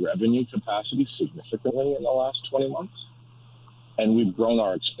grown our revenue capacity significantly in the last 20 months, and we've grown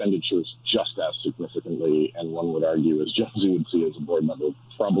our expenditures just as significantly, and one would argue, as Jonesy would see as a board member,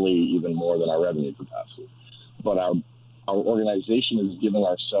 probably even more than our revenue capacity. But our organization is giving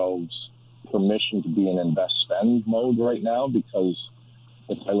ourselves permission to be in invest-spend mode right now, because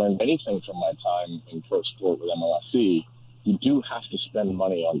if I learned anything from my time in pro sport with MLSE, you do have to spend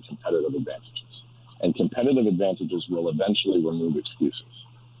money on competitive advantages. And competitive advantages will eventually remove excuses.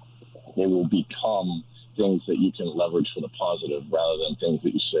 They will become things that you can leverage for the positive rather than things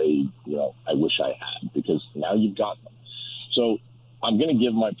that you say, I wish I had, because now you've got them. So I'm going to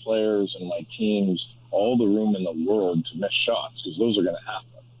give my players and my teams all the room in the world to miss shots, because those are going to happen.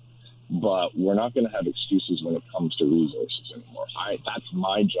 But we're not going to have excuses when it comes to resources anymore. That's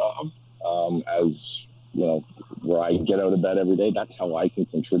my job, where I get out of bed every day. That's how I can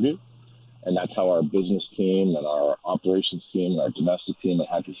contribute. And that's how our business team and our operations team and our domestic team and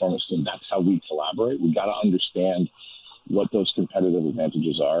high performance team, that's how we collaborate. We got to understand what those competitive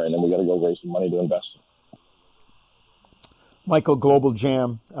advantages are, and then we got to go raise some money to invest in. Michael, Global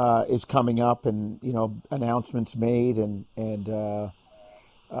Jam is coming up, and announcements made, and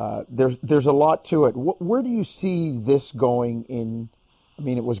there's a lot to it. Where do you see this going in? I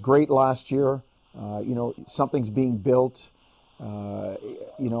mean, it was great last year. Something's being built.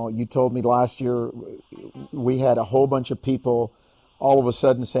 You told me last year we had a whole bunch of people all of a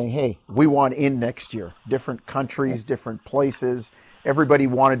sudden saying, hey, we want in next year. Different countries, different places. Everybody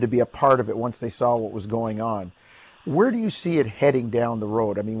wanted to be a part of it once they saw what was going on. Where do you see it heading down the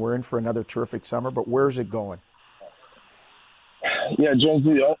road? I mean, we're in for another terrific summer, but where's it going? Yeah,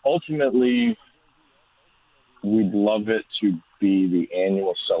 Jonesy, ultimately, we'd love it to be the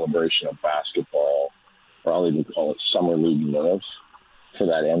annual celebration of basketball, or I'll even call it Summer League North, for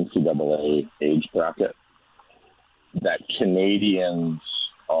that NCAA age bracket that Canadians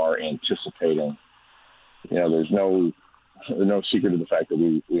are anticipating. There's no secret to the fact that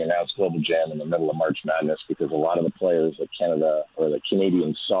we announced Global Jam in the middle of March Madness, because a lot of the players that Canada or the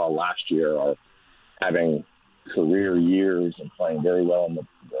Canadians saw last year are having career years and playing very well in the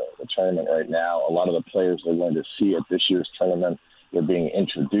tournament right now. A lot of the players they're going to see at this year's tournament, they're being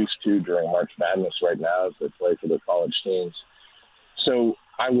introduced to during March Madness right now as they play for their college teams. So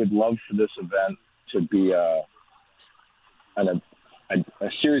I would love for this event to be a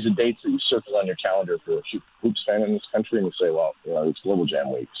series of dates that you circle on your calendar for a hoops fan in this country, and you say, well, it's Global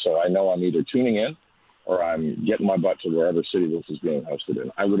Jam Week. So I know I'm either tuning in or I'm getting my butt to wherever city this is being hosted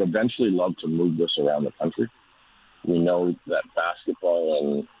in. I would eventually love to move this around the country. We know that basketball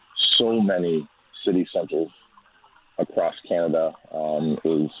in so many city centers across Canada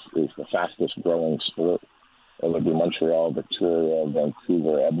is the fastest growing sport. Whether it be Montreal, Victoria,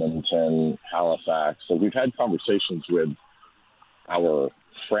 Vancouver, Edmonton, Halifax. So we've had conversations with our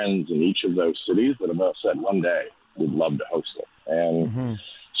friends in each of those cities that have all said one day we'd love to host it. And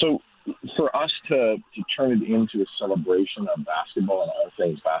so for us to turn it into a celebration of basketball and all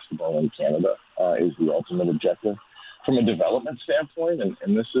things basketball in Canada is the ultimate objective. From a development standpoint,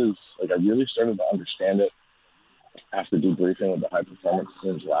 and this is, I really started to understand it after debriefing with the high performance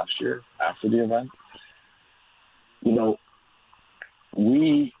teams last year after the event.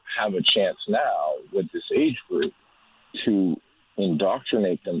 We have a chance now with this age group to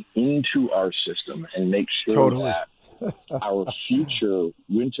indoctrinate them into our system and make sure that our future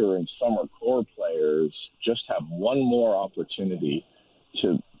winter and summer core players just have one more opportunity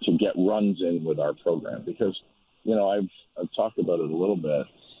to get runs in with our program. Because, I've talked about it a little bit.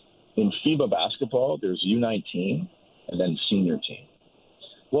 In FIBA basketball, there's U19 and then senior team.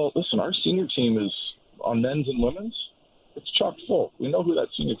 Well, listen, our senior team is on men's and women's. It's chock full. We know who that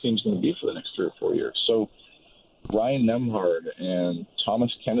senior team is going to be for the next 3 or 4 years. So Ryan Nemhard and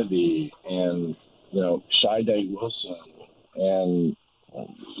Thomas Kennedy and, Shai Day-Wilson and,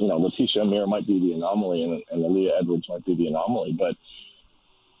 Letitia Amir might be the anomaly and Aaliyah Edwards might be the anomaly. But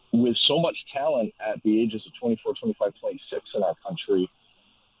with so much talent at the ages of 24, 25, 26 in our country,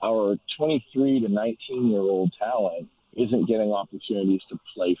 our 23 to 19-year-old talent isn't getting opportunities to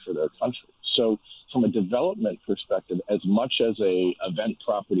play for their country. So from a development perspective, as much as a event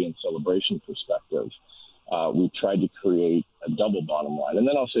property and celebration perspective, we've tried to create a double bottom line. And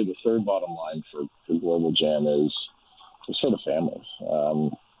then I'll say the third bottom line for Global Jam is for the families.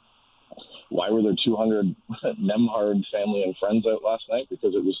 Why were there 200 Nemhard family and friends out last night?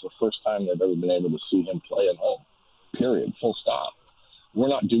 Because it was the first time they've ever been able to see him play at home, period, full stop. we're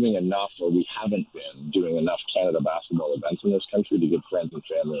not doing enough, or we haven't been doing enough Canada basketball events in this country to give friends and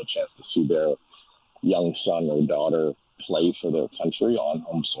family a chance to see their young son or daughter play for their country on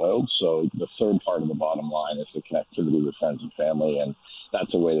home soil. So the third part of the bottom line is the connectivity with friends and family, and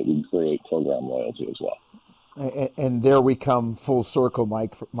that's a way that we create program loyalty as well. And there we come full circle,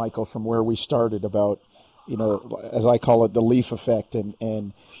 Michael, from where we started about, as I call it, the leaf effect,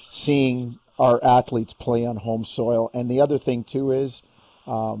 and seeing our athletes play on home soil. And the other thing too is,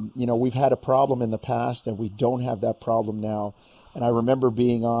 we've had a problem in the past, and we don't have that problem now. And I remember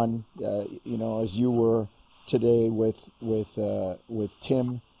being on, as you were today with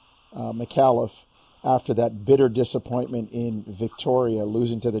Tim McAuliffe after that bitter disappointment in Victoria,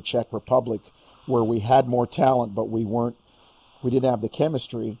 losing to the Czech Republic, where we had more talent, but we didn't have the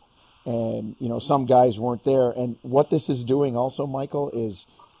chemistry, and some guys weren't there. And what this is doing also, Michael, is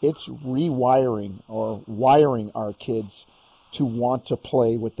it's rewiring or wiring our kids to want to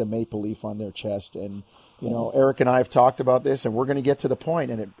play with the maple leaf on their chest. And Eric and I have talked about this, and we're going to get to the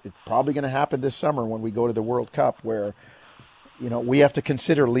point, and it's probably going to happen this summer when we go to the World Cup, where we have to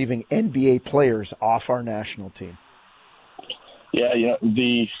consider leaving NBA players off our national team. Yeah,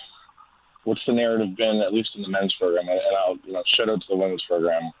 what's the narrative been, at least in the men's program, and I'll shout out to the women's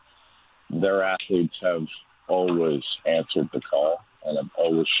program. Their athletes have always answered the call and have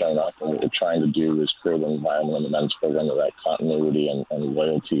always shown up, and what we're trying to do is create an environment in the men's program where that continuity and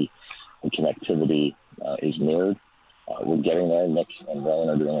loyalty and connectivity is mirrored. We're getting there. Nick and Rowan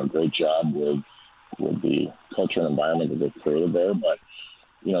are doing a great job with the culture and environment that they've created there. But,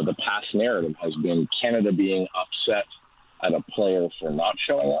 the past narrative has been Canada being upset at a player for not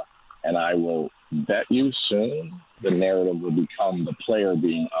showing up. And I will bet you soon the narrative will become the player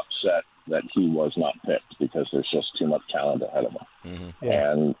being upset that he was not picked because there's just too much talent ahead of him. Mm-hmm.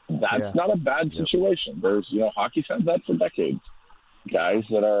 Yeah. And that's not a bad situation. There's, hockey fans that for decades. Guys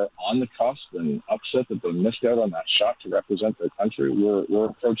that are on the cusp and upset that they missed out on that shot to represent their country. We're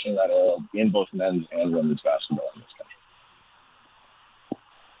approaching that era in both men's and women's basketball in this country.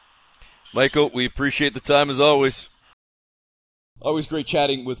 Michael, we appreciate the time as always. Always great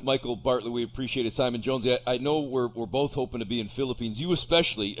chatting with Michael Bartlett. We appreciate his time. And Jonesy, I know we're both hoping to be in Philippines, you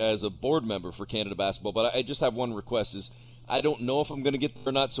especially as a board member for Canada Basketball, but I just have one request is I don't know if I'm going to get there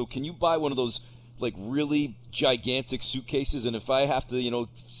or not, so can you buy one of those really gigantic suitcases, and if I have to,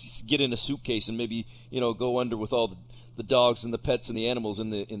 get in a suitcase and maybe, go under with all the dogs and the pets and the animals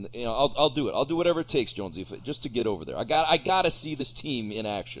I'll do it. I'll do whatever it takes, Jonesy, just to get over there. I got to see this team in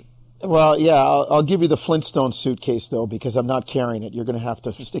action. Well, yeah, I'll give you the Flintstone suitcase, though, because I'm not carrying it. You're going to have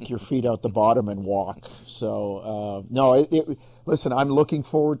to stick your feet out the bottom and walk. So, listen, I'm looking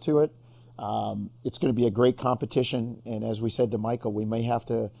forward to it. It's going to be a great competition. And as we said to Michael, we may have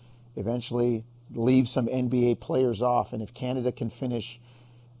to eventually leave some NBA players off. And if Canada can finish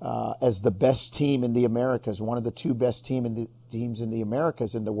as the best team in the Americas, one of the two best teams in the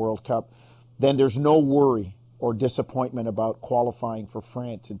Americas in the World Cup, then there's no worry or disappointment about qualifying for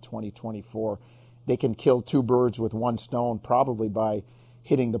France in 2024. They can kill two birds with one stone, probably by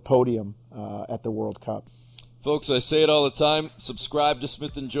hitting the podium at the World Cup. Folks, I say it all the time. Subscribe to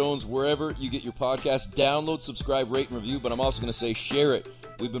Smith & Jones wherever you get your podcast. Download, subscribe, rate, and review. But I'm also going to say share it.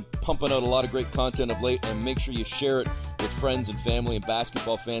 We've been pumping out a lot of great content of late, and make sure you share it with friends and family and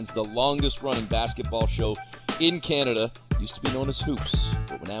basketball fans. The longest-running basketball show in Canada used to be known as Hoops,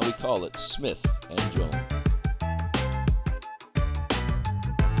 but now we call it Smith & Jones.